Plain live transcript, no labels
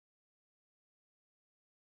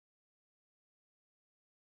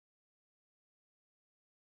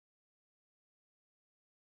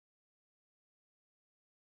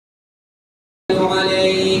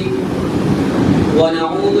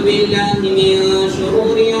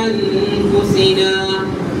شرور أنفسنا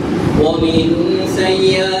ومن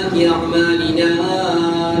سيئات أعمالنا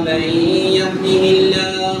من يهده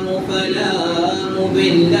الله فلا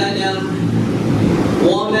مضل له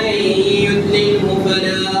ومن يضلله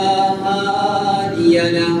فلا هادي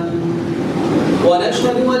له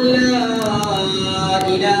ونشهد أن لا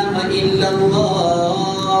إله إلا الله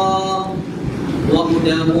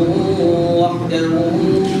وحده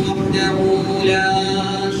لا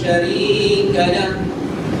شريك له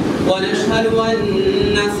ونشهد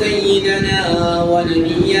أن سيدنا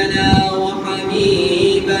ونبينا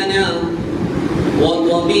وحبيبنا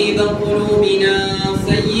وطبيب قلوبنا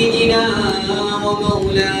سيدنا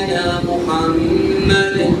ومولانا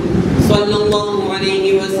محمد صلى الله عليه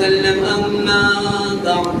وسلم أما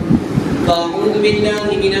بعد فأعوذ بالله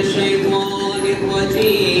من الشيطان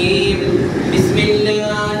الرجيم بسم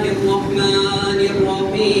الله الرحمن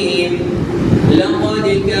الرحيم لقد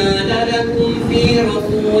كان لكم في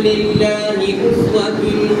رسول الله أسوة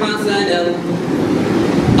حسنة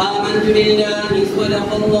آمنت بالله صدق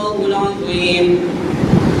الله العظيم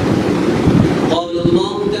قال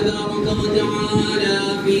الله تبارك وتعالى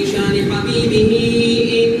في شأن حبيبه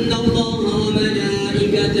إن الله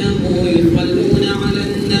وملائكته يصلون على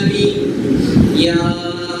النبي يا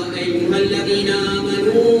أيها الذين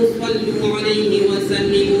آمنوا صلوا عليه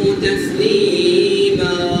وسلموا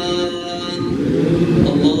تسليما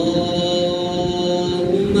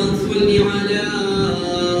اللهم صل على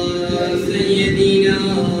سيدنا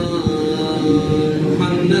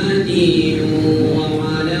محمد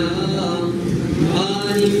وعلى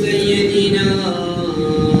آل سيدنا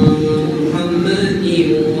محمد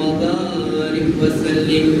وبارك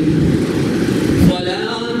وسلم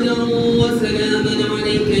صلاة وسلاما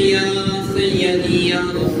عليك يا سيدي يا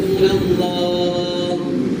رسول الله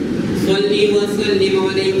صل وسلم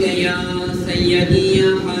عليك يا سيدي يا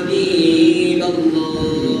حبيب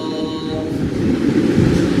الله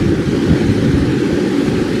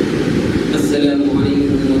السلام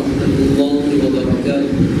عليكم ورحمة الله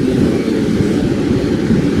وبركاته.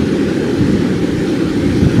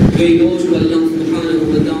 Éloge Allah subhanahu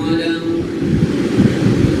wa ta'ala,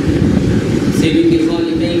 c'est lui qui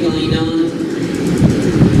khaliq al-kainat,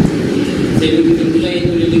 c'est lui qui crée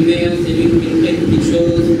tout l'univers, c'est lui qui crée toutes les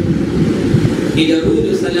choses. Et daroud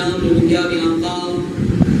le salam, le mugabi aqam,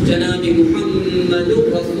 janabi Muhammadur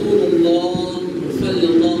Rasulullah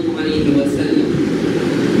sallallahu alayhi wa sallam.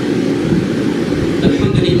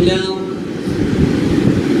 Alhamdulillah,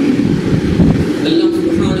 Allah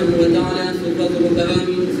subhanahu wa ta'ala, son fadl au karam,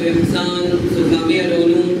 son ihsan, son faveur au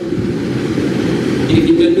nom, il est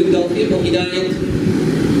venu nous d'offrir pour Hidayat.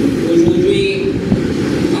 Aujourd'hui,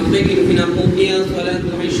 après qu'il nous finisse accomplir Salat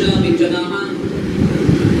al-Isha avec Jama'a,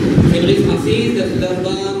 Majliss assise de ce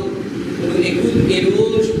darbar, nous écoute et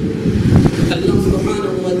louge Allah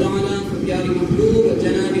subhanahu wa ta'ala, son piari mahloub,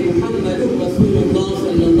 Janabi Muhammadur Rasulullah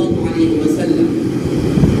sallallahu alayhi wa sallam.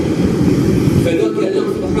 فدوك الله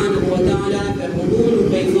سبحانه وتعالى في حضور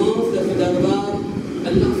القيصاص في دربار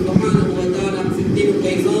الله سبحانه وتعالى ستين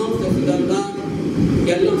القيصاص في دربار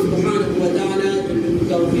الله سبحانه وتعالى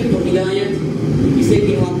بالتوفيق وهداية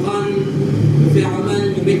بسكن وقان وفي عمل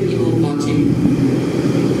بمثل أوقاتهم.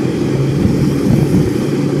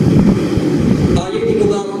 آية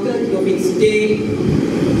المباركة وفي ستين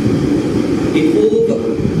يخوض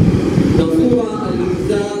دفورة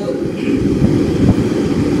الأحزاب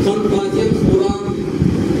 33e surah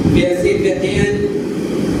verset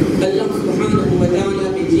 21 Allah subhanahu wa ta'ala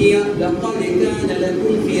dit لقد كان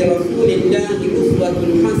لكم في رسول الله أسوة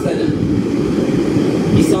حسنة.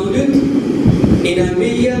 Et sans doute, il a un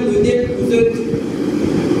meilleur modèle pour vous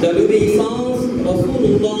dans l'obéissance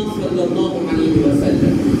Rasulullah sallallahu alayhi wa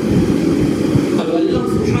sallam. Alors Allah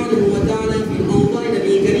subhanahu wa ta'ala il envoie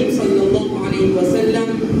Nabi Karim sallallahu alayhi wa sallam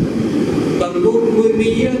comme le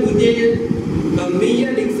meilleur modèle, comme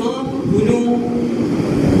meilleur exemple pour nous.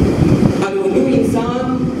 Alors nous, insan,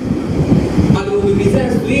 alors nous devons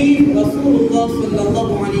suivre Rasulullah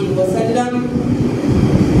sallallahu alayhi wa sallam.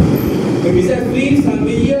 Nous devons suivre sa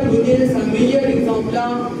meilleure modèle, sa meilleure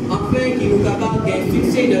exemplaire afin qu'il nous capable d'un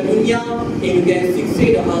succès de dunya et d'un succès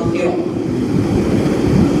de akhirah.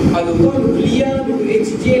 Alors quand nous prions, nous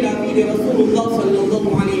étudions la vie de Rasulullah sallallahu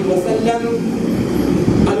alayhi wa sallam.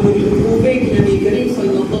 Alors nous trouvons que Nabi Karim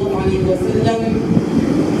sallallahu alayhi wa sallam,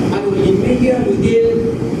 alors les meilleurs modèles,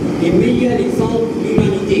 les meilleurs exemples de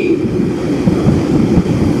l'humanité.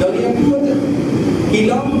 Dans les apôtres, il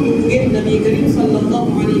a trouvé Nabi Karim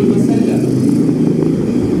sallallahu alayhi wa sallam.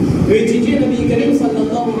 Étudier Nabi Karim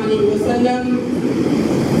sallallahu alayhi wa sallam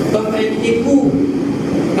comme un époux.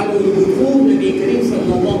 Alors nous trouvons Nabi Karim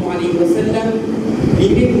sallallahu alayhi wa sallam,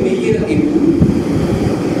 il est meilleur époux.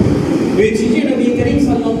 Nous étudions le Nabi Karim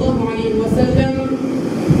sallallahu alayhi wa sallam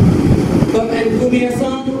comme un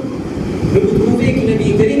commerçant. Vous trouvez que le Nabi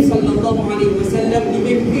Karim sallallahu alayhi wa sallam n'est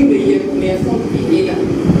même plus meilleur commerçant qu'il est là.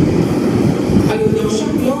 Alors dans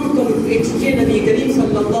chaque langue, quand vous étudiez le Nabi Karim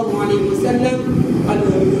sallallahu alayhi wa sallam,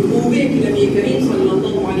 alors vous trouvez que le Nabi Karim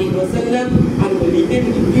sallallahu alayhi wa sallam, alors il est même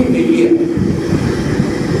plus meilleur.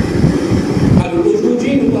 Alors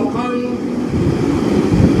aujourd'hui, nous parlons de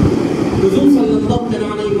Rasul sallallahu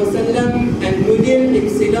alayhi wa sallam, un modèle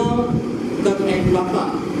excellent comme un papa.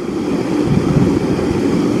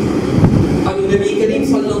 Alors le Nabi Karim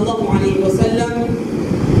sallallahu alayhi wa sallam,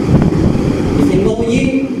 il s'est marié.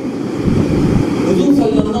 Rasul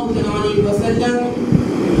sallallahu alayhi wa sallam,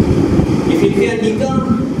 il fait un nikah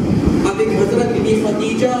avec Hazrat Bibi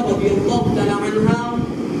Khadija radiyallahu ta'ala anha.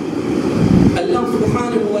 Allah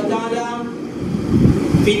subhanahu wa ta'ala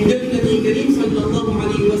في الدم النبي الكريم صلى الله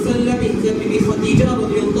عليه وسلم اهتم بخديجة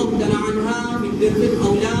رضي الله تعالى عنها من ذكر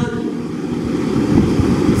الأولاد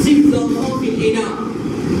 6 enfants في الإناء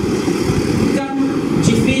 4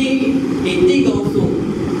 petites filles et 10 garçons.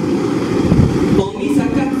 Parmi ces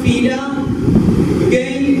 4 filles-là,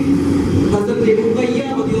 gagne Hazrat Ruqayya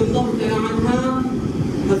رضي الله تعالى عنها,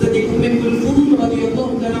 Hazrat Kulthum رضي الله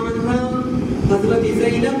تعالى عنها, Hazrat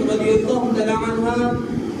Zainab رضي الله تعالى عنها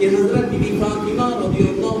et Hazrat Bibi Fatima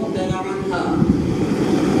radiyallahu ta'ala anha.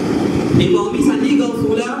 Et parmi ces 10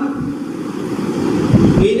 garçons-là,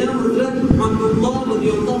 il y a Hazrat Abdullah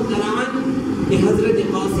radiyallahu ta'ala anhu et Hazrat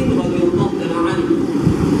Qasim radiyallahu ta'ala anhu.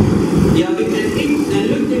 Et avec un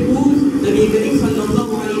autre épouse, Nabi Karim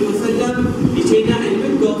sallallahu alayhi wa sallam, il y a un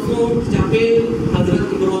autre garçon qui s'appelle Hazrat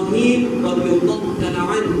Ibrahim radiyallahu ta'ala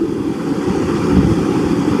anhu.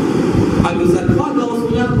 Alors ces 3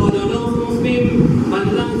 garçons-là, pendant l'enfance même,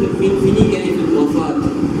 Allah من فيني كانت الوفاة.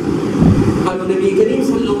 قال النبي الكريم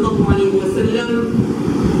صلى الله عليه وسلم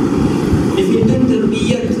يفيدون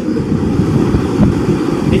تربية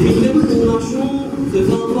يفيدون formation des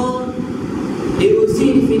enfants et aussi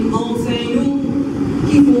il enseigne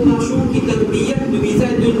qui formation qui tarbiyat le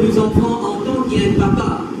visage de nos enfants en tant qu'il y a un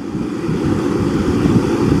papa.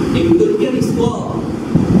 Et vous donne bien l'histoire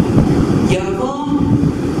qu'avant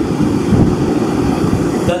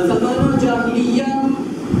dans sa maman jahiliya,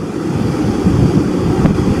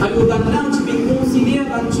 alors maintenant tu peux considérer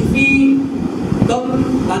une petite fille comme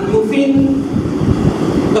un moufin,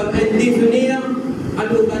 comme un déjeuner.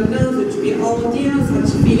 Alors maintenant tu peux entier cette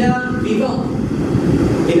petite fille-là vivante.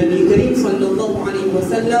 Et le Nabi Karim sallallahu alayhi wa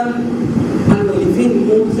sallam, alors il fait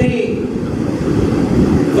montrer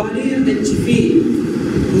valeur d'une petite fille.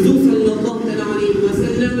 Rasul sallallahu alayhi wa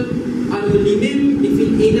sallam, alors lui-même il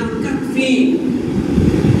fait 4 filles.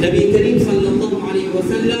 Nabi Karim sallallahu alayhi wa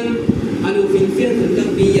sallam, alors في الفئة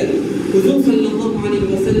التربية Rasul sallallahu alayhi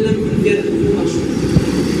wa sallam في الفئة الأشهر.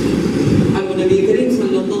 Alors Nabi Karim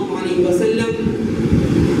sallallahu alayhi wa sallam,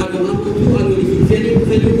 alors avant tout, alors il fait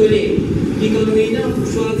le connaître. Et quand nous est là, il faut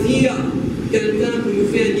choisir quelqu'un qui nous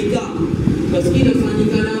fait un nikah. Parce qu'il a fait un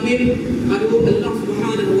nikah là-même, alors Allah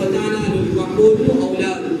subhanahu wa ta'ala nous va donner nos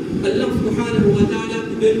awwal. Allah subhanahu wa ta'ala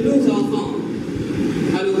nous donne nos enfants.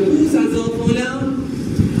 Alors pour ces enfants-là,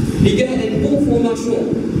 il y a une bonne formation.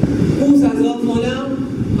 Pour ces enfants-là,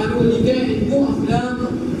 alors il y a une bonne akhlaq.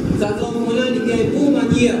 Ces enfants-là, il y a une bonne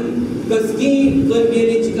manière. Parce qu'ils veulent bien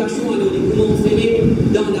l'éducation, alors ils commencent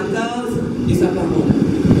dans la case de sa parole.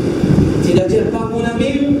 C'est-à-dire parole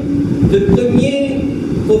même, le premier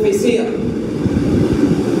professeur.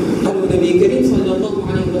 Alors le Nabi Karim sallallahu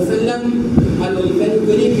alayhi wa sallam, alors il va nous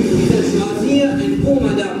connaître qu'il faut choisir une bonne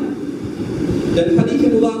madame. Dans le hadith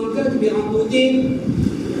al-Mubarakat, il est rapporté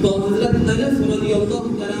par Hazrat Anas radiyallahu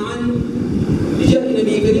ta'ala anhu, déjà le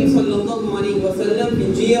Nabi Karim sallallahu alayhi wa sallam,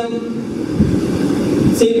 il dit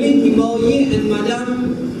c'est lui qui mariait une madame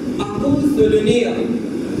à cause de le nez.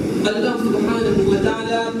 Allah subhanahu wa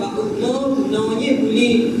ta'ala va augmenter n'en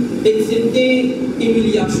voulu accepter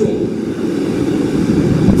humiliation.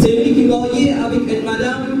 C'est lui qui mariait avec une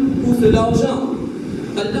madame pour de l'argent.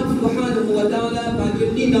 Allah subhanahu wa ta'ala va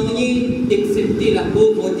lui n'en accepter la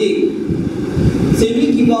pauvreté. C'est lui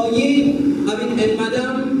qui mariait avec une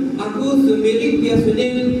madame à cause de mérite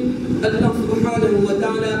personnel. Allah subhanahu wa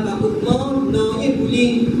ta'ala va augmenter n'en voulu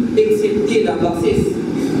accepter la bassesse.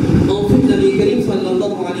 Ensuite, le Nabi Karim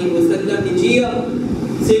sallallahu alayhi wa sallam dit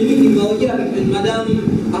c'est lui qui mariait avec une madame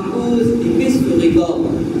à cause des pistes de regard.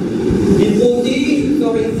 Il protège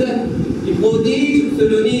son izzat, il protège son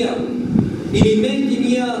honneur, il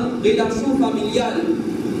maintient une relation familiale.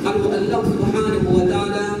 Alors Allah subhanahu wa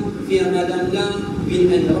ta'ala fait à madame-là une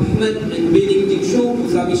rahmat, une bénédiction pour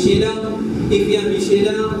sa Michela, et puis à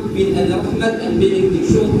Michela une rahmat, une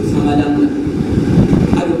bénédiction pour sa madame.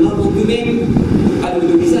 Alors avant tout même, alors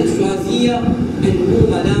nous devons choisir une bonne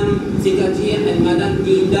madame, c'est-à-dire une madame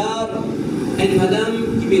d'Indar, une madame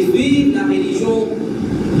qui peut suivre la religion,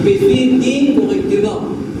 qui peut suivre digne correctement.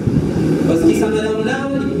 Parce que sa madame-là,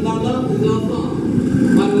 il parle aux enfants.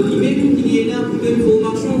 Alors lui-même qui est là pour donner une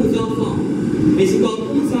formation aux enfants. Mais c'est pas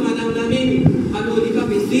pour sa madame-là même, alors il n'est pas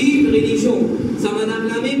fait suivre la religion. Sa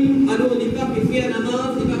madame-là même, alors il n'est pas fait faire la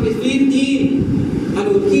namaz, il n'est pas fait suivre digne.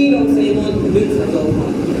 Alors qui l'enseignement pour donner ses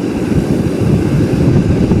enfants?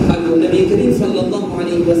 Alors le Nabi Karim sallallahu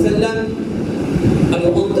alayhi wa sallam,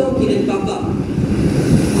 alors en tant qu'il est papa,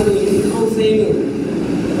 alors il enseigne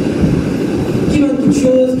qui va toute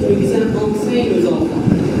chose qui nous enseigne nos enfants.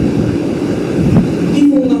 Qui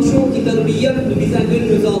fondation, qui tarbiya nous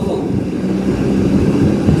donne nos enfants.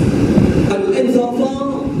 Alors les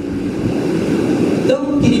enfants,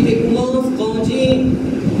 donc ils commencent à grandir,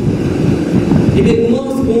 ils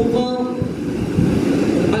commencent à comprendre.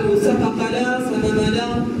 Alors sa papa-là, sa maman-là,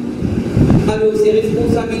 alors ses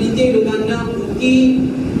responsabilités, le maintenant pour qui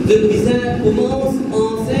de bizarre commence à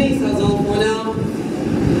enseigner ses enfants-là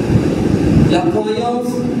la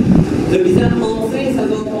croyance, de bizarre enseigne ses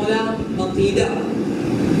enfants-là en Tida.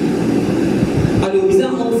 Alors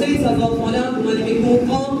bizarre enseigne ses enfants-là pour aller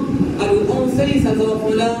comprendre, alors enseigne ses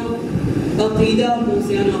enfants-là en Tida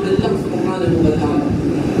concernant Allah subhanahu wa ta'ala.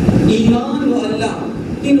 Iman wa Allah,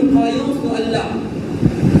 une croyance wa Allah.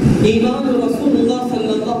 Iman de Rasulullah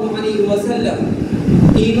sallallahu alayhi wa sallam.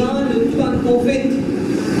 Iman de tout un prophète.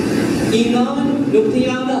 Iman de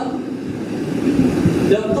Qiyamah.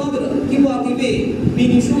 Le qabr qui va arriver,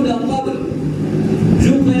 bénédiction d'un qabr.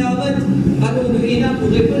 Jour Qiyamah, alors nous sommes là pour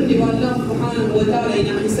répondre devant Allah subhanahu wa ta'ala et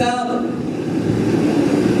un hisab.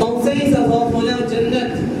 Enseigne ses enfants-là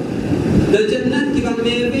Jannat. Le Jannat qui va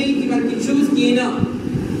merveiller, qui va quelque chose qui est là.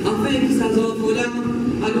 Afin que ces enfants-là,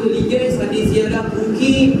 alors les gars, ça désire là pour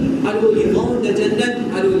qui, alors les rentrent de Jannat,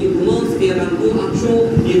 alors ils commencent à faire un bon action,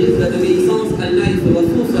 ils risquent l'obéissance à Allah et son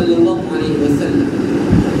Rasul sallallahu alayhi wa sallam.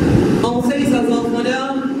 Enseigne ces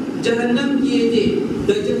enfants-là, Jahannam qui était,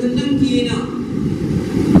 le Jahannam qui est là.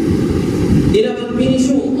 Et la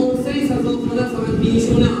bénédiction, enseigne ces enfants-là, ça va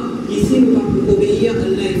bénédiction là. Ici, nous allons obéir à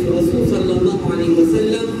Allah et son Rasul sallallahu alayhi wa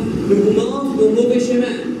sallam. Nous commençons nos mauvais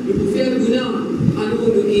chemins, nous pouvons faire guna, alors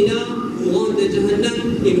nous sommes là pour rendre de Jahannam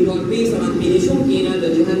et nous allons payer sa bénédiction qui est là de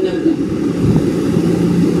Jahannam là.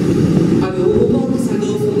 Alors au moment où ces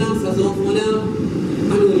enfants-là,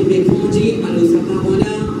 alors ils peuvent grandir, alors ces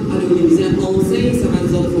parents-là, alors ils enseignent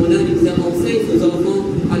ces enfants-là, ils enseignent ces enfants,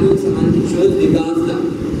 alors ça va quelque chose de base là.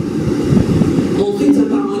 Ensuite, ces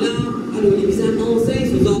parents-là, alors ils enseignent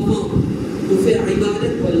ces enfants pour faire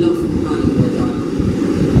ibadat pour Allah subhanahu wa ta'ala.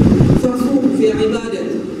 Façon pour faire ibadat.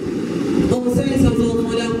 Enseigne ces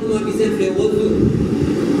enfants-là comment bien faire wudu.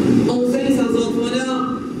 Enseigne ces enfants-là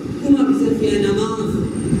comment bien faire namaz.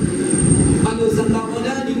 Alors ces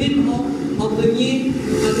parents-là, lui-même en premier,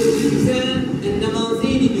 alors ils disent un namazé,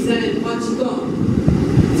 ils disent un pratiquant.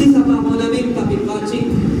 Si ces parents-là même pas fait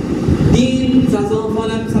pratique, disent ces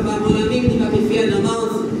enfants-là, ces parents-là même ils pas fait faire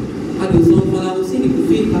namaz. Alors ces enfants-là aussi, ils peuvent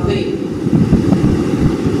faire pareil.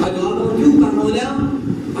 Alors avant tout, parents-là,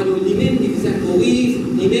 alors lui-même ils corrigent,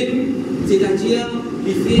 lui-même, c'est-à-dire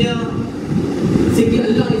lui faire ce que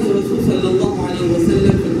Allah et son Rasul sallallahu alayhi wa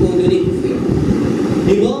sallam ont ordonné pour faire.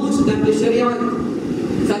 Il mange d'après Sharia.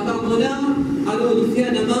 Sa parole-là, alors il fait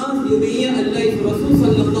un namaz, il obéit à Allah et son Rasul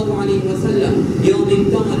sallallahu alayhi wa sallam. Et en même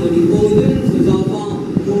temps, alors il ordonne ses enfants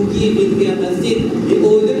pour qu'ils viennent à masjid, il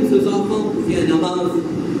ordonne ses enfants pour faire un namaz.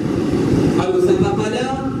 Alors sa papa-là,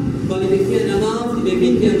 quand il fait un namaz, il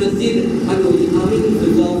vient faire un masjid, alors il amène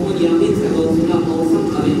ses enfants, il amène ses enfants-là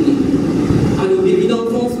ensemble avec lui. Alors les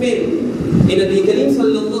d'enfance même. Et le Nabi Karim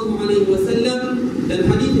sallallahu alayhi wa sallam, dans le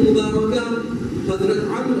hadith mubaraka, Hazrat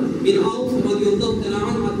Amr bin Awf radiyallahu ta'ala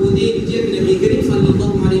anhu a posé le dire que le Nabi Karim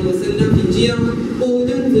sallallahu alayhi wa sallam qui dit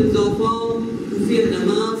ordonne ses enfants pour faire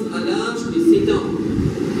namaz à l'âge de 7 ans.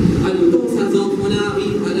 Alors quand ces enfants-là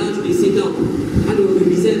arrivent à l'âge de 7 ans, alors le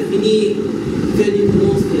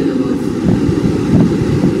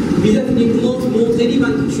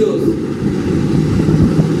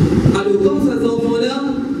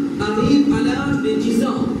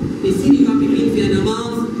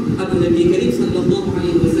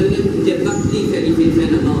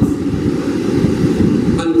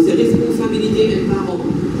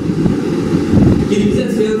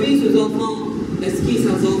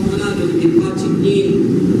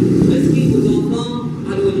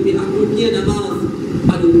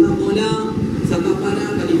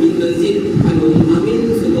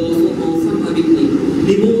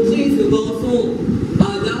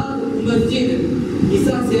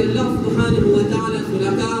Allah subhanahu wa ta'ala sur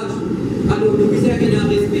la cage. Alors nous faisons un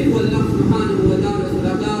respect pour Allah subhanahu wa ta'ala sur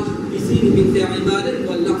la cage. Ici nous faisons ibadat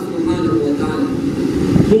pour Allah subhanahu wa ta'ala.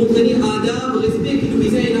 Montrer adab, respect que nous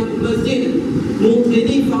faisons dans le masjid.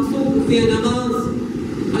 Montrer façon pour faire namaz.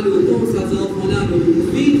 Alors quand ça enfants-là nous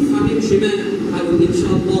suivent sur le même chemin. Alors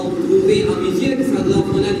Inch'Allah vous trouvez à mesure que ça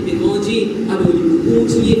enfants-là les grandit. Alors ils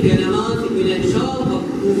continuent à faire namaz, ils vont Inch'Allah,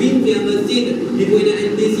 vous vivez faire masjid, ils vont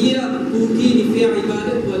un désir pour qui ils faire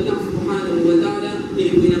ibadat pour Allah subhanahu wa ta'ala. Et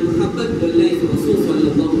ils vont un muhabbat pour Allah et Rasul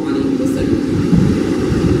sallallahu alayhi wa sallam.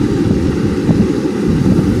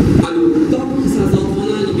 Alors tant que ces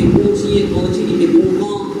enfants-là ils vont continuer à grandir, ils vont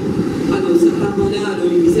comprendre. Alors ces parents-là,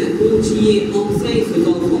 alors ils vont continuer à enseigner ces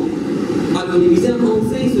enfants. Alors ils vont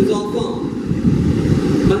enseigner ces enfants.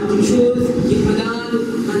 Quelque chose qui est halal,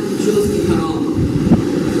 quelque chose qui est haram.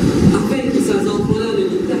 Afin que ces enfants-là ne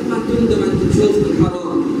dictent pas tout de quelque chose qui est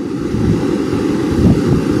haram.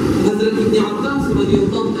 Hazrat Ibn Abbas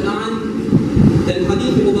radiyallahu ta'ala anhu, dans le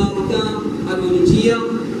hadith mubarak al-Unijiyya,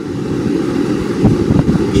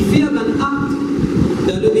 il fait un acte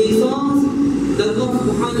de l'obéissance d'Allah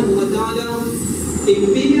subhanahu wa ta'ala et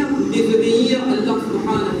pire désobéir à Allah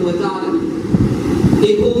subhanahu wa ta'ala.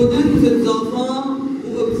 Et ordonne ses enfants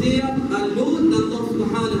à l'autre d'Allah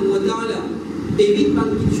subhanahu wa ta'ala. Évite pas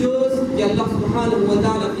quelque chose qu'Allah subhanahu wa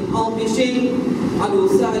ta'ala fait empêcher. Alors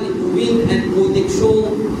ça, il faut une protection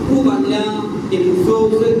pour Allah et pour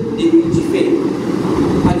sauver des multifaites.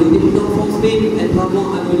 Alors les enfants même, elles parlent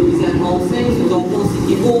à nos les enseignent aux enfants ce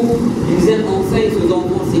qui est bon, les enseignent aux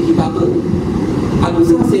enfants ce qui n'est pas bon. Alors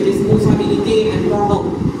ça, c'est responsabilité d'un parent.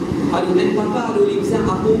 Alors un papa, alors les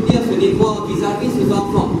accomplir ce devoir vis-à-vis de ses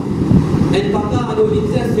enfants. Un papa, alors il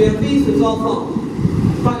disait servir ses enfants.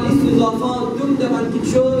 Parler ses enfants tout devant quelque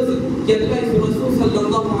chose qu'Allah et son Rasul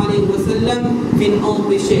sallallahu alayhi wa sallam viennent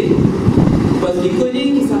empêcher. Parce qu'il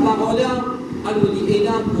connaît que sa parole-là, alors il est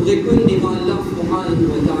là pour répondre devant Allah subhanahu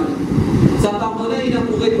wa ta'ala. Sa parole-là est là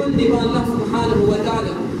pour répondre devant Allah subhanahu wa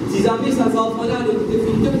ta'ala. Si jamais ces enfants-là ne te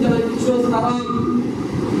font tout devant quelque chose haram,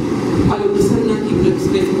 alors qui sont là qui est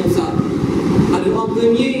responsable. Alors en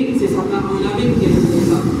premier, c'est sa parole-là même qui est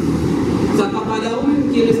responsable. Ça ne va pas là même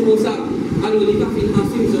qui est responsable. Alors il va faire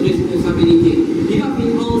assumer sa responsabilité. Il va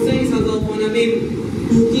faire enseigner ses enfants-là même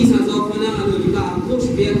pour qui ces enfants-là, alors il va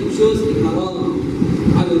approcher vers quelque chose qui est haram.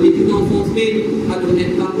 Alors depuis l'enfance même, alors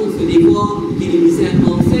les parents se dévoient qu'il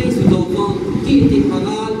enseigne ses enfants qui était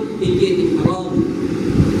halal et qui était haram.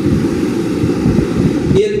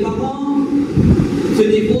 Et les parents se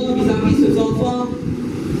dévoient vis-à-vis de ses enfants,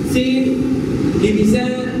 c'est les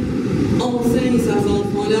misères enseignent ces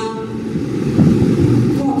enfants-là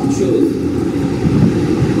quelque chose.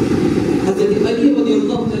 Hazrat Ali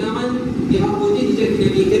radiyallahu ta'ala anhu, il a rapporté déjà que le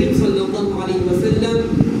Nabi Karim sallallahu alayhi wa sallam,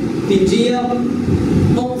 il dit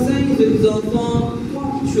enseigne aux enfants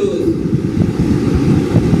quelque chose.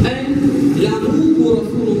 Un, l'amour pour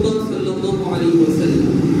Rasulullah sallallahu alayhi wa sallam.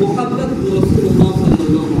 Muhabbat pour Rasulullah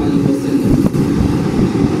sallallahu alayhi wa sallam.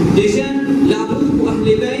 Déjà, l'amour pour Ahl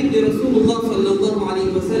Bayt de Rasulullah sallallahu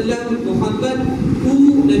alayhi wa sallam. Muhabbat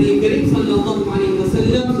pour Nabi Karim sallallahu alayhi wa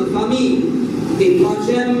sallam, sa famille. Et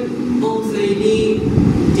troisième, enseigner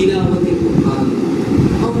tilawat al-Qur'an.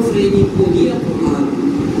 Enseigner pour lire le Qur'an.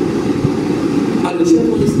 Alors, chef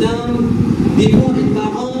en islam, des fois, les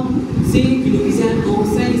parents, c'est que nous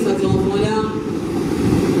enseignent ces enfants-là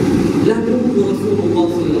l'amour pour Rasulullah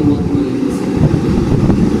sallallahu alayhi wa sallam.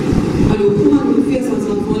 Alors, comment nous faire ces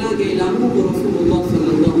enfants-là gagner l'amour pour Rasulullah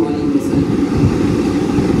sallallahu alayhi wa sallam?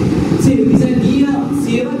 C'est le bizarre dire,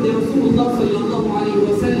 sirat de Rasulullah sallallahu alayhi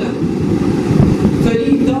wa sallam.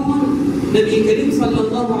 Fallait dans Nabi Karim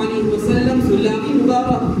sallallahu alayhi wa sallam sur la vie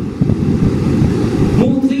mubarak.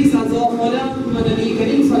 Montrer ces enfants-là comme Nabi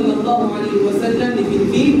Karim sallallahu alayhi wa sallam et qu'il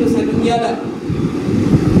vive de sa dunya-là.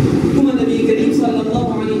 Comme Nabi Karim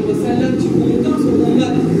sallallahu alayhi wa sallam, tu comptes sur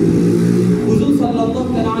Ummat. Vous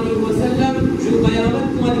sallallahu alayhi wa sallam, je qayamat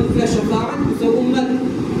comment il fait shafa'at pour sa Ummat.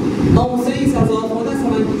 Enseigne ces enfants-là, ça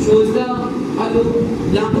va être une chose-là. Alors,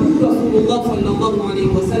 l'amour de Rasulullah sallallahu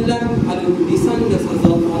alayhi wa sallam, alors le descend de ces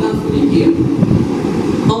enfants-là sur les guerres.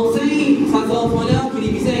 Enseigne ces enfants-là que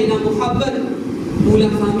les visants et la muhabbat pour la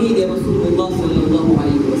famille de Rasulullah sallallahu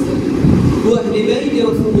alayhi wa sallam. Pour Ahl Bayt de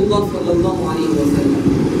Rasulullah sallallahu alayhi wa sallam.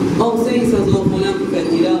 Enseigne ces enfants-là pour faire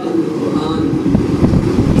tilawat al-Qur'an.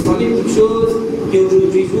 Ils sont même quelque chose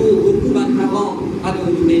qu'aujourd'hui beaucoup de parents alors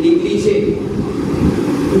nous les négliger.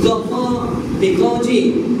 Les enfants peuvent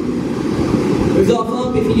grandir. Les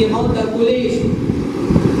enfants peuvent finir en collège.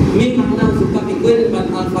 Mais maintenant, ils ne sont pas capables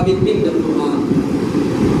d'alphabet même de Qur'an.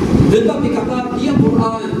 Ils ne sont pas capables de lire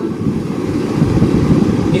Qur'an.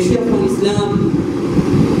 Les chefs en islam,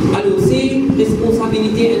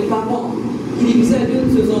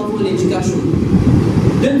 l'éducation.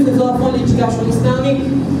 Donne ses enfants l'éducation islamique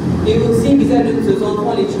et aussi besoin de ses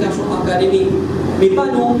enfants l'éducation académique. Mais pas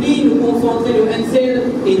non plus nous concentrer le NCL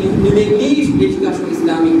et nous négliger l'éducation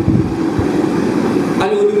islamique.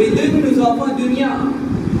 Alors nous mettons nos enfants dunya,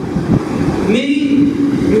 mais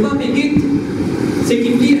nous va payer ce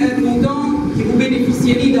qui est important qui vous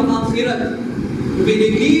bénéficier dans l'akhirat. Nous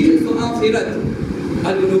bénéficier sur l'akhirat.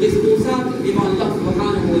 Alors nous responsables devant Allah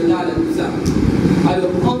subhanahu wa ta'ala tout ça.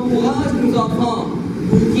 Alors encourage nos enfants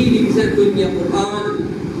pour qu'ils lisent le Coran.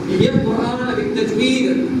 Il y a le Coran avec tajwid,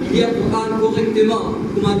 il y a le Coran correctement.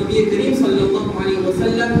 Comme a Nabi Karim sallallahu alayhi wa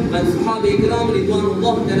sallam, un sahaba ikram,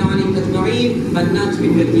 ridwanullah ta'ala alayhim ajma'in, un naj bi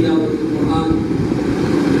tilawat al-Quran.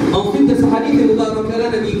 Ensuite de ce hadith de Mubarak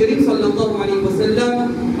Nabi Karim sallallahu alayhi wa sallam,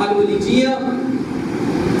 al-Walijiyya,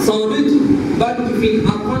 sans doute, pas qu'il fait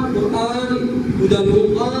apprendre le Coran ou dans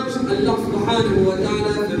l'ouvrage, Allah subhanahu wa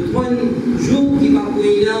ta'ala se trône jour qui va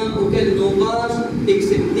là auquel l'ouvrage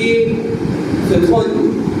excepté ce trône.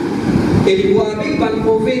 Et il voit avec le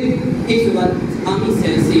prophète et ce ami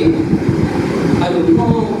sincère. Alors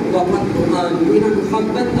quand on va pas le Coran, nous avons une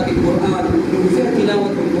muhabbat avec le Coran, nous faisons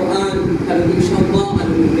tilawat le Coran, alors Inch'Allah,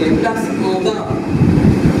 alors nous les place en bas.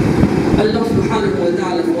 Allah subhanahu wa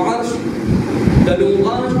ta'ala fa'arsh, dans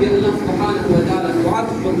l'ouvrage de Allah subhanahu wa ta'ala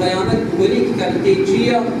fa'arsh, pour bayaner pour les qualités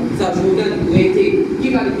jia, sa joula de poété, qui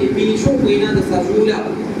qualité pinichon pour de sa joula.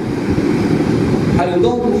 Alors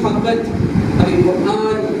donc muhabbat avec le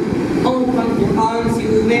Coran, enfant le Coran, si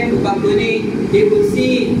vous-même vous pardonnez, et aussi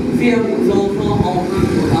faire vos enfants enfants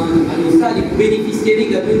le Coran. Alors ça, vous bénéficiez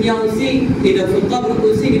de la dunya aussi, et de votre qabr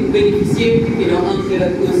aussi, vous bénéficiez, et de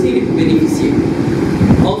l'akhirat aussi, vous bénéficiez.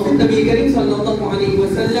 Ensuite, Nabi Karim sallallahu alayhi wa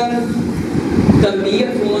sallam, تنبيه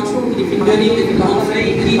formation qui est donnée et qui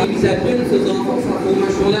enseigne, qui vise à donner ces enfants sa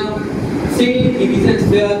formation-là, c'est qui vise à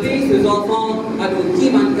espérer ces enfants à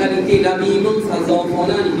l'ultime qualité l'habillement de ces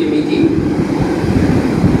enfants-là, les permettre.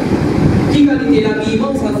 Qui qualité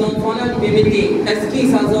l'habillement de ces enfants-là, les permettre? Est-ce que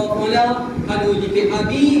ces enfants-là, alors ils peuvent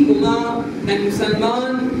habiller comme un musulman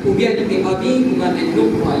ou bien ils peuvent habiller comme un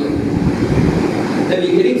non-croyant? Nabi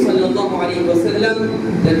Karim sallallahu alayhi wa sallam,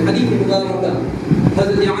 dans le hadith mubarak,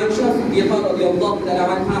 هذا عائشة صديقة رضي الله تعالى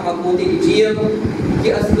عنها عقود الجير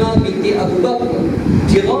كأسماء بنت أبو بكر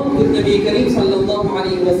جيران النبي الكريم صلى الله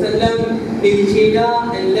عليه وسلم الجيلا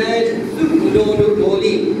اللاج سكلون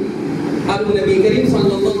لولي قال النبي الكريم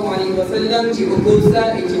صلى الله عليه وسلم جيبوكوسا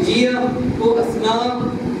الجير وأسماء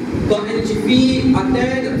quand tu fais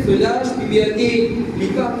atteindre ce lâche puberté, il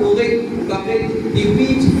n'est pas correct, et oui,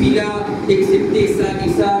 tu fais là, excepté ça et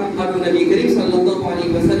ça, alors Nabi Karim sallallahu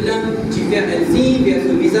alayhi wa sallam, tu fais un signe vers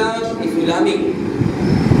son visage et sur la main.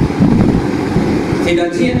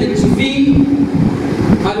 C'est-à-dire, tu fais,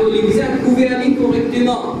 alors le visage couvert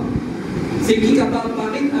correctement. Ce qui est capable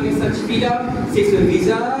d'apparaître avec cette fille-là, c'est ce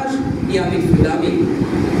visage et avec sur la main.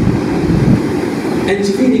 Un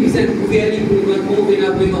petit peu des visages couverts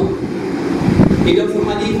convenablement. Et dans ce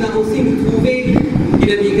hadith-là aussi, vous trouvez que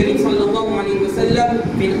le Nabi Karim sallallahu alayhi wa sallam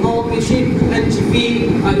vient empêcher pour un petit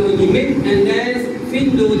peu alors il met un linge fin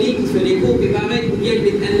au lit qui se déco préparé ou bien il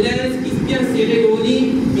met un linge qui se bien serré au lit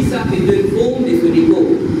qui ça fait deux formes de se déco.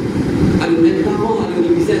 Alors un parent alors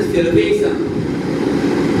il vient se faire ça.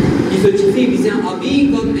 Il se dit vient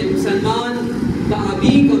habillé comme un musulman, pas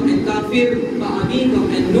habillé comme un kafir, pas habillé comme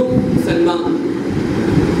un non-musulman.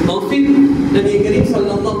 Ensuite, le Nabi Karim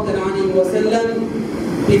sallallahu alayhi wa sallam,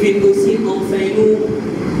 il vient aussi enseigner nous,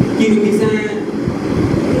 qui nous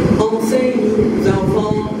enseigne nos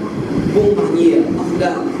enfants bonne manière,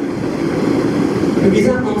 akhlaq. Nous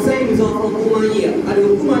enseigne nos enfants bonne manière.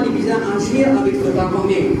 Alors, comment ils visent agir avec ce parent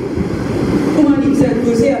même? Comment ils visent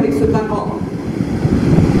causer avec ce parent?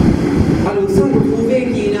 Alors, ça, vous trouvez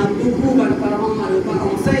qu'il y a beaucoup de parents, alors,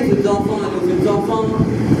 enseigne aux enfants, à nos enfants,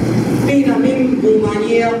 fait la même bonne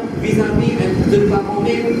manière vis-à-vis de parents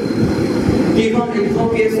même, devant une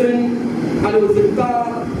grande personne, alors je ne peux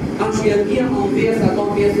pas agir bien envers sa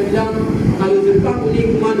grande personne-là, alors je ne peux pas connaître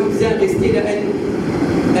comment nous faisons rester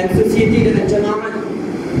dans une société, dans un jama'at.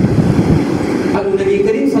 Alors le Nabi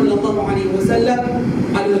Karim sallallahu alayhi wa sallam,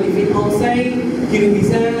 alors il fait enseigne qui nous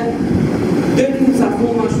disait de toute sa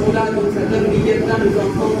formation-là, donc sa tarbiyat-là, nos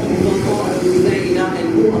enfants, alors nous disait il a un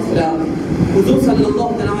bon akhlaq. Huzur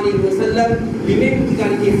sallallahu alayhi wa sallam, les mêmes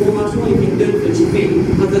qualités de formation, ils viennent de ce type.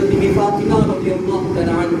 Hazrat Bibi Fatima radiyallahu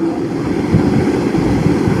ta'ala anha.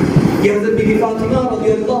 Et Hazrat Bibi Fatima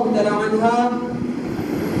radiyallahu ta'ala anha,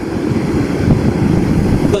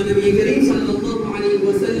 dans le Nabi Karim sallallahu alayhi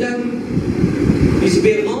wa sallam,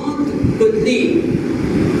 espérante côté.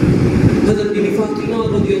 Hazrat Bibi Fatima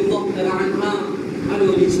radiyallahu ta'ala anha,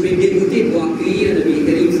 alors ils se dégoûtés pour accueillir le Nabi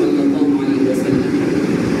Karim sallallahu alayhi wa sallam.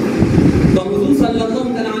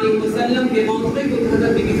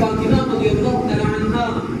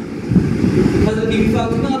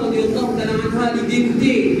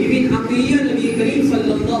 ajouter, ils viennent accueillir Nabi Karim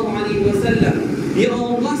sallallahu alayhi wa sallam. Ils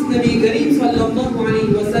embrassent Nabi Karim sallallahu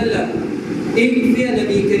alayhi wa sallam. Et il fait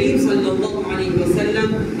Nabi Karim sallallahu alayhi wa sallam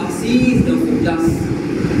assise dans sa place.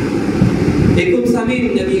 Et comme ça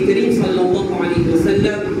même, Nabi Karim sallallahu alayhi wa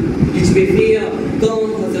sallam, il te fait faire quand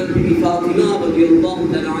Hazrat Bibi Fatima radiyallahu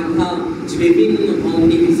ta'ala anha, tu vais venir en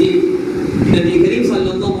visite. Nabi Karim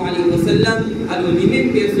sallallahu alayhi wa sallam, alors lui-même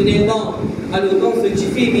personnellement, alors quand ce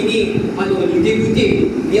petit fait venir, alors il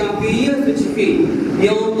dégoûter, il accueillir ce petit fait, il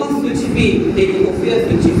embrasse ce petit fait, et il offre ce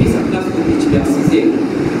petit fait sa place pour que tu vas assiser.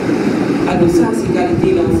 Alors ça, c'est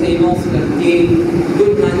qualité d'enseignement, c'est qualité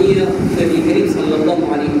d'une manière, Nabi Karim sallallahu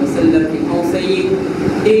alayhi wa sallam qui enseigne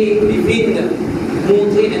et qui vient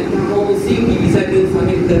montrer un parent aussi qui vise à une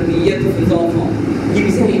famille de ses enfants, qui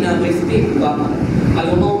vise à un respect pour les parents.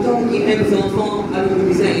 Alors en tant qu'il aime les enfants, alors nous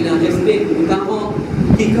vise à un respect pour les parents,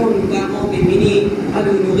 qui quand les parents sont venus,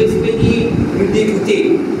 alors nous respecter, nous dégoûter.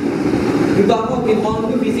 Les parents qui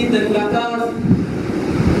rendent visite dans la case,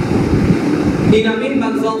 il a même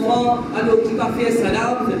des enfants, alors qui va faire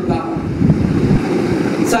salam, c'est le parent.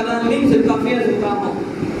 Salam même, c'est pas faire le parent.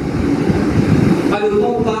 Alors,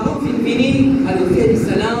 quand le parent finit, alors fait le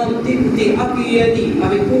salam, t'écouter, accueillir,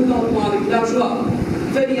 avec contentement, avec la joie,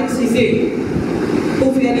 faire les assiser,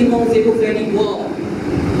 pour faire les manger, pour faire les boire.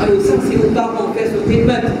 Alors, ça, c'est aux parents, faire ce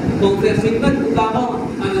khidmat. Quand on fait ce khidmat aux parents,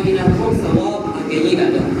 alors il a un grand savoir à gagner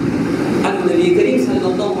là-dedans. Alors, le Nabi Karim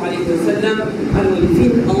sallallahu alayhi wa sallam, alors il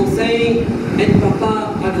fait enseigne un papa,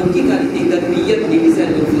 alors qui qualité d'accueillir les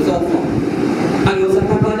visages de ses enfants. Alors, sa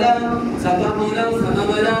papa là, sa maman là,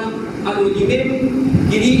 alors lui-même,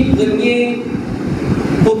 il dit premier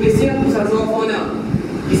professeur pour ses enfants là.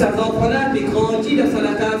 Et ses enfants là, il grandit dans sa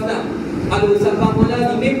case là. Alors, sa maman là,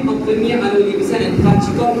 lui-même, en premier, alors il est un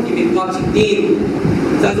pratiquant qui veut pratiquer.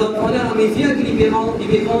 Ses enfants là, à mesure qu'il veut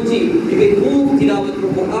grandir, il veut trouver qu'il a votre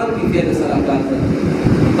Coran qui vient de sa case.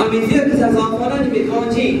 À mesure que ses enfants là, il veut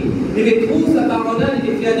grandir, il veut trouver sa parole là, il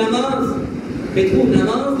veut faire namaz. Il trouve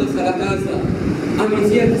namaz de sa case. À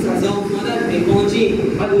mesure que ses enfants là, il veut grandir,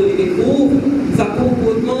 alors il trouve sa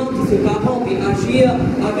comportement que ses parents peuvent agir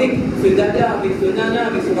avec ce dada, avec ce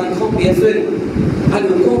nana, avec ce grand personne.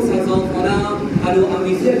 Alors quand ces enfants là, alors à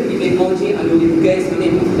mesure qu'il veut grandir, alors les bouquets sont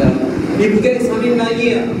même les bouquets sont même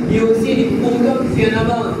manière. Il y a aussi les contents qui viennent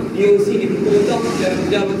avant. Il y a aussi les contents qui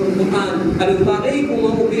viennent votre Coran. Alors pareil,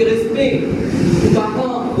 comment on peut respect aux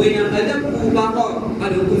parents, ou il y a un adab aux parents.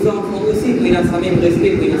 Alors aux enfants aussi, il y a ça même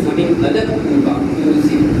respect, il y a ça même adab aux parents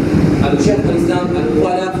aussi. Alors cher l'islam, alors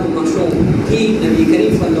voilà formation qui, Nabi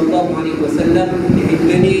Karim sallallahu alayhi wa sallam, est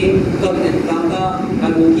venu comme un papa,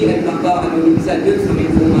 alors qui est un papa, alors il s'adonne sa même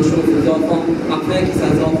formation aux enfants, afin que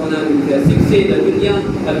ces enfants-là nous fassent succès dans le dunya,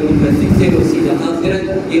 alors nous fassent succès aussi dans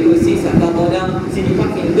l'akhirat, et aussi sa parole-là, s'il n'est pas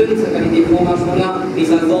qu'il donne sa qualité de formation-là, et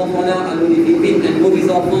ces enfants-là, alors il fait un mauvais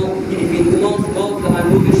enfant, il fait commence dans un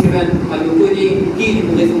mauvais chemin, alors connaît qui est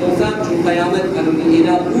le responsable du Qayamat, alors il est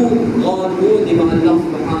là pour rendre compte devant Allah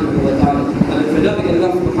subhanahu wa ta'ala. فذلك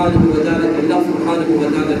الله سبحانه وتعالى الله سبحانه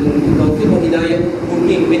وتعالى التوفيق والهدايه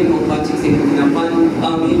ممكن منهم قاتل سيدنا قال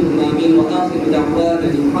امين امين واخر دعوانا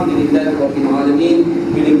الحمد لله رب العالمين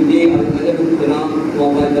من البدايه الادب الكرام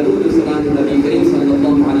وبدرود صلاه النبي الكريم صلى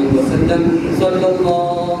الله عليه وسلم صلى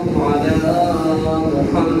الله على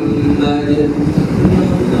محمد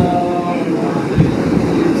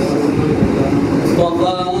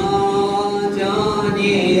مصطفى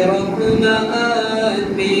جاني رحمن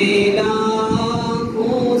بلا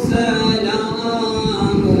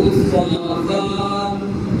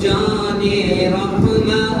جاني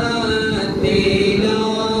رحمت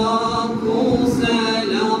بلاكو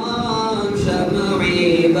سلام شمعي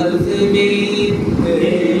بلثمي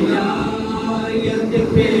بلاية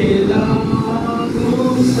بلاكو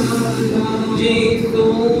سلام جئت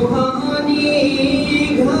هاني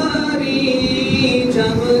घरी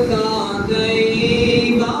चमका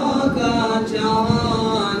दैबा का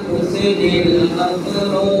चाँद उस दिल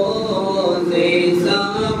अफरोज़े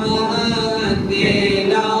सामत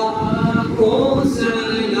बेला को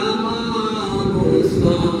सलाम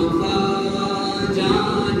मुस्तफा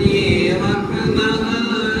जाने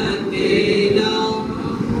रहमत बेला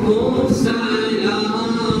को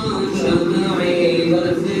सलाम शमए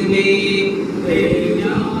वज़्ने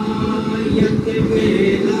बेलायत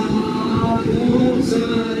बेला को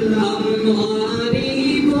सलाम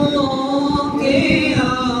गरीबों के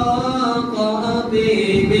आका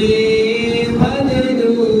बेहद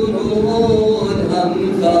दूर हम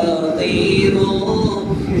फकीरों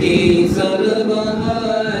की सरबत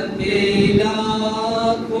बेला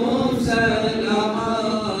को सलाम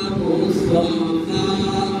मुस्तफा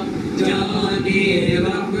जाने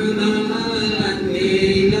रहमत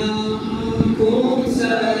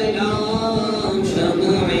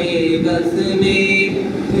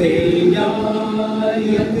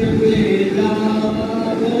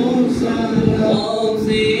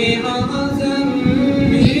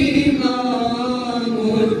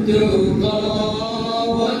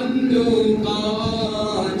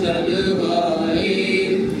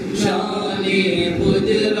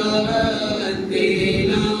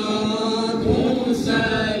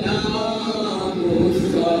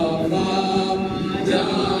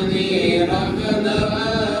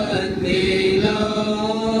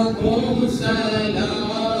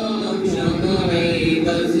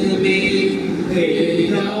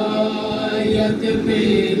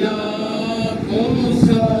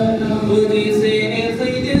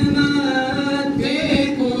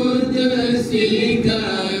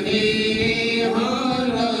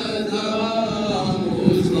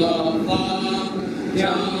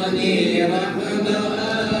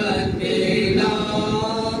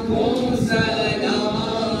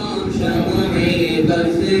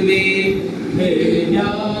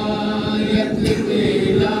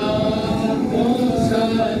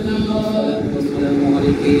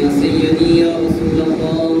يا سيدي يا رسول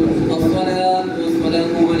الله، الصلاة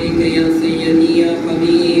والسلام عليك يا سيدي يا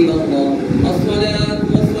حبيب الله، الصلاة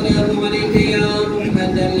والسلام عليك يا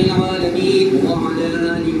رحمة للعالمين وعلى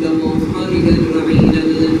آلك وأصحابك أجمعين.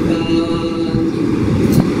 الفاتحة.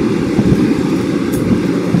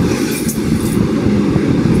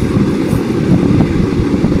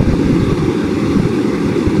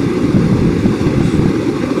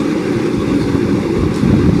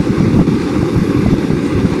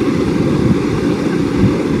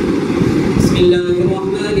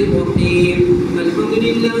 الحمد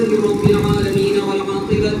لله رب العالمين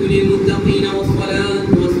والعاقبة للمتقين والصلاة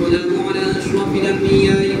والسلام على أشرف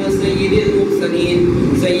الأنبياء وسيد المرسلين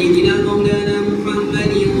سيدنا مولانا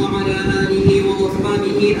محمد وعلى آله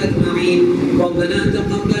وأصحابه أجمعين. ربنا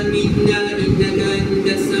تقبل منا إنك أنت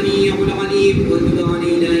السميع العليم وتب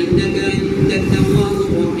علينا إنك أنت التواب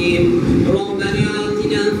الرحيم. ربنا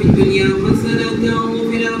آتنا في الدنيا حسنة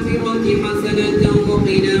وفي الآخرة حسنة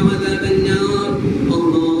وقنا عذاب النار.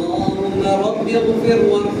 رب اغفر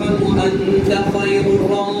وارحم وأنت خير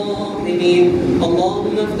الراحمين.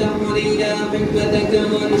 اللهم افتح علينا حكمتك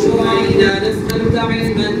وانشر علينا نسألك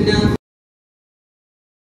علما نافعا